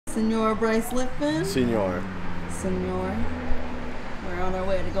Senor Bryce Lippin. Senor. We're on our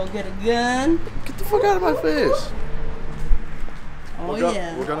way to go get a gun. Get the fuck out of my face. Oh,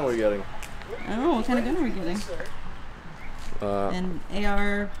 yeah. What gun are we getting? I don't know. What kind of gun are we getting? An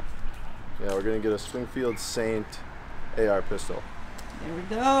AR. Yeah, we're going to get a Springfield Saint AR pistol. There we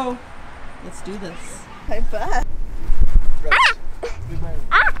go. Let's do this. I bet.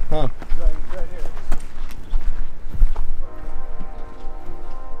 Huh. Right here.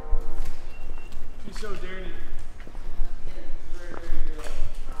 She's so dirty.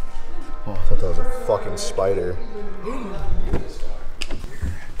 Oh, I thought that was a fucking spider.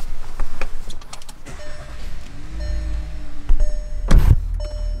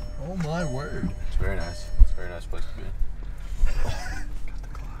 Oh my word. It's very nice. It's a very nice place to be. Got the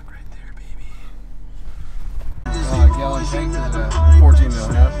clock right there, baby. Gallon tank is 14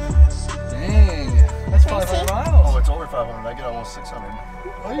 mil, yeah. Dang. That's 500 miles. Oh, it's over 500. I get almost 600.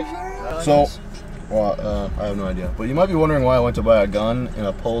 Are you sure? So, well, I have no idea. But you might be wondering why I went to buy a gun and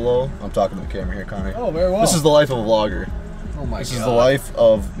a polo. I'm talking to the camera here, Connie. Oh, very well. This is the life of a vlogger. Oh my God. This is the life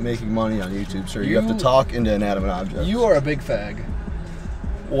of making money on YouTube, sir. You have to talk into inanimate objects. You are a big fag.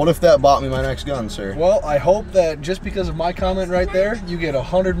 What if that bought me my next gun, sir? Well, I hope that just because of my comment right there, you get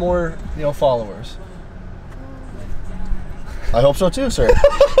 100 more, followers. I hope so too, sir.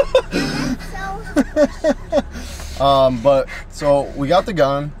 But so we got the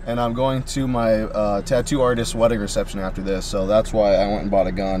gun, and I'm going to my tattoo artist's wedding reception after this. So that's why I went and bought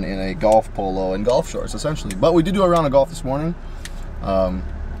a gun in a golf polo and golf shorts, essentially. But we did do a round of golf this morning,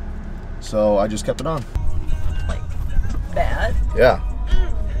 so I just kept it on. Like, bad? Yeah,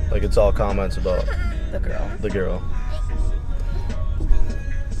 like it's all comments about The girl. the girl.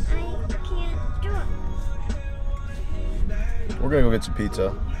 We're gonna go get some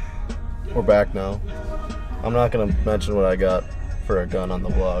pizza. We're back now. I'm not gonna mention what I got for a gun on the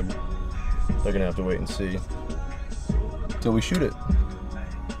vlog. They're gonna have to wait and see till we shoot it.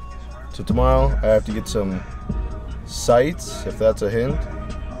 So tomorrow I have to get some sights, if that's a hint,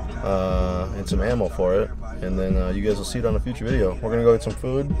 and some ammo for it. And then you guys will see it on a future video. We're gonna go get some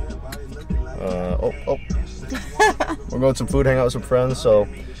food. We're going to some food, hang out with some friends. So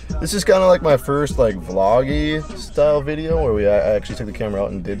this is kind of like my first like vloggy style video where I actually took the camera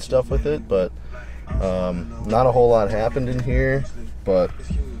out and did stuff with it, but not a whole lot happened in here, but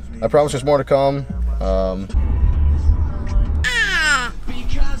I promise there's more to come.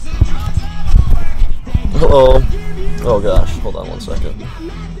 Hello. Oh gosh, hold on one second.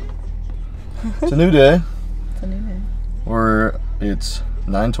 It's a new day. It's a new day. It's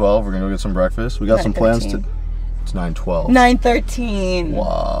 9:12. We're gonna go get some breakfast. We got some plans to. It's 9:12. 9:13.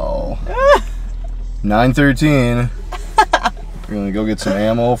 Wow. 9:13. We're gonna go get some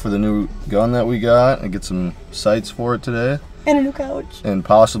ammo for the new gun that we got and get some sights for it today. And a new couch. And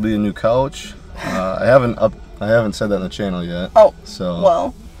possibly a new couch. I haven't said that in the channel yet. Oh. So.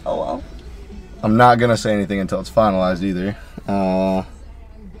 Well. Oh well. I'm not gonna say anything until it's finalized either. And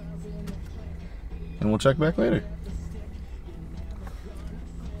we'll check back later.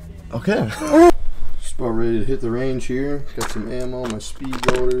 Okay. Just about ready to hit the range here. Got some ammo, my speed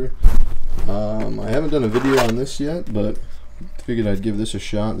loader. I haven't done a video on this yet, but figured I'd give this a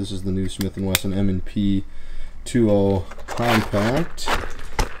shot. This is the new Smith & Wesson M&P 2.0 compact.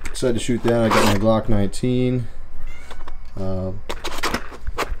 Excited to shoot that. I got my Glock 19 and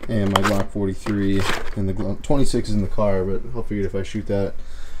my Glock 43, and the Glock 26 is in the car, but I figured if I shoot that,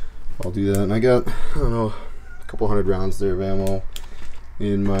 I'll do that. And I got, I don't know, a couple hundred rounds there of ammo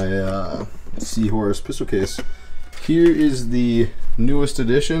in my Seahorse pistol case. Here is the newest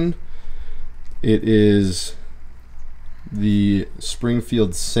edition. It is the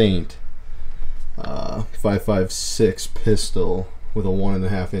Springfield Saint 5.56 pistol with a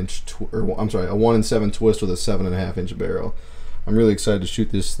 1.5 inch, a 1 7 twist with a 7.5 inch barrel. I'm really excited to shoot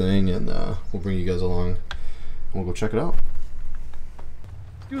this thing, and we'll bring you guys along and we'll go check it out.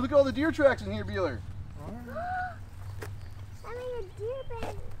 Dude, look at all the deer tracks in here, Beeler.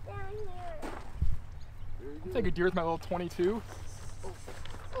 I'll take a deer with my little 22.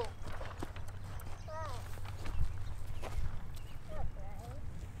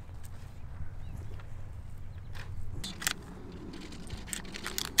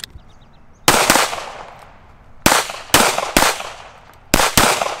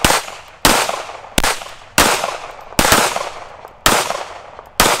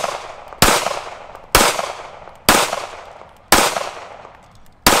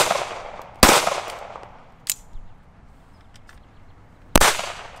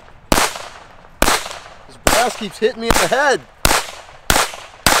 Brass keeps hitting me in the head.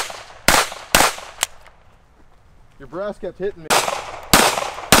 Your brass kept hitting me.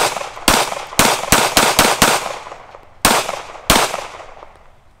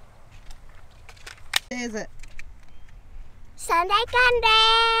 Sunday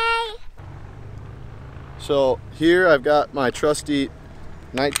Gunday! So here I've got my trusty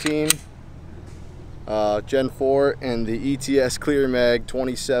 19 Gen 4 and the ETS Clear Mag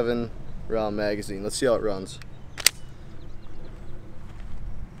 27 round magazine. Let's see how it runs.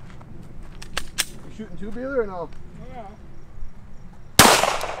 You shooting two-dealer or no? Yeah.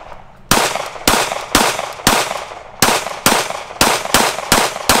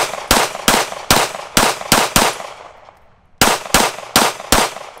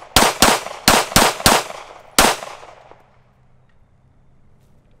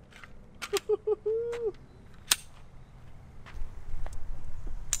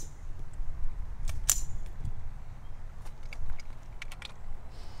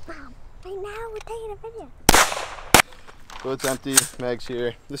 Right now we're taking a video. So it's empty, mag's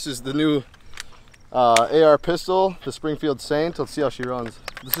here. This is the new AR pistol, the Springfield Saint. Let's see how she runs.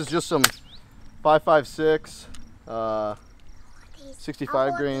 This is just some 5.56,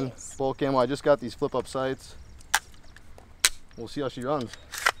 65 grain bull camo. I just got these flip up sights. We'll see how she runs.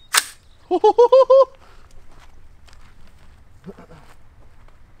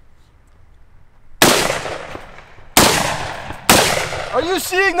 Are you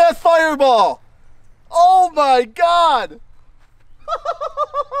seeing that fireball? Oh my God!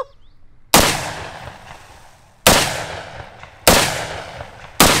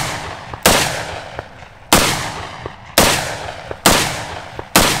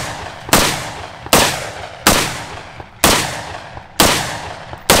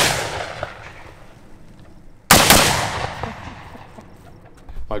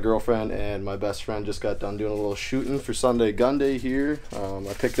 My girlfriend and my best friend just got done doing a little shooting for Sunday Gunday here.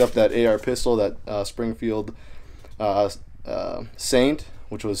 I picked up that AR pistol, that Springfield Saint,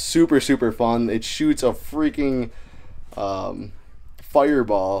 which was super fun. It shoots a freaking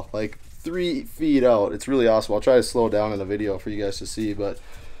fireball like 3 feet out. It's really awesome. I'll try to slow down in the video for you guys to see, but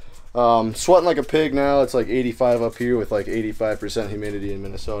sweating like a pig now. It's like 85 up here with like 85% humidity in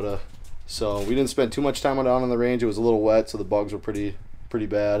Minnesota. So we didn't spend too much time down on the range. It was a little wet, so the bugs were pretty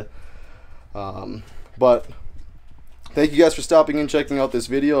bad. But thank you guys for stopping in, checking out this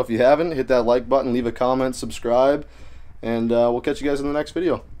video. If you haven't, hit that like button, leave a comment, subscribe, and we'll catch you guys in the next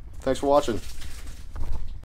video. Thanks for watching.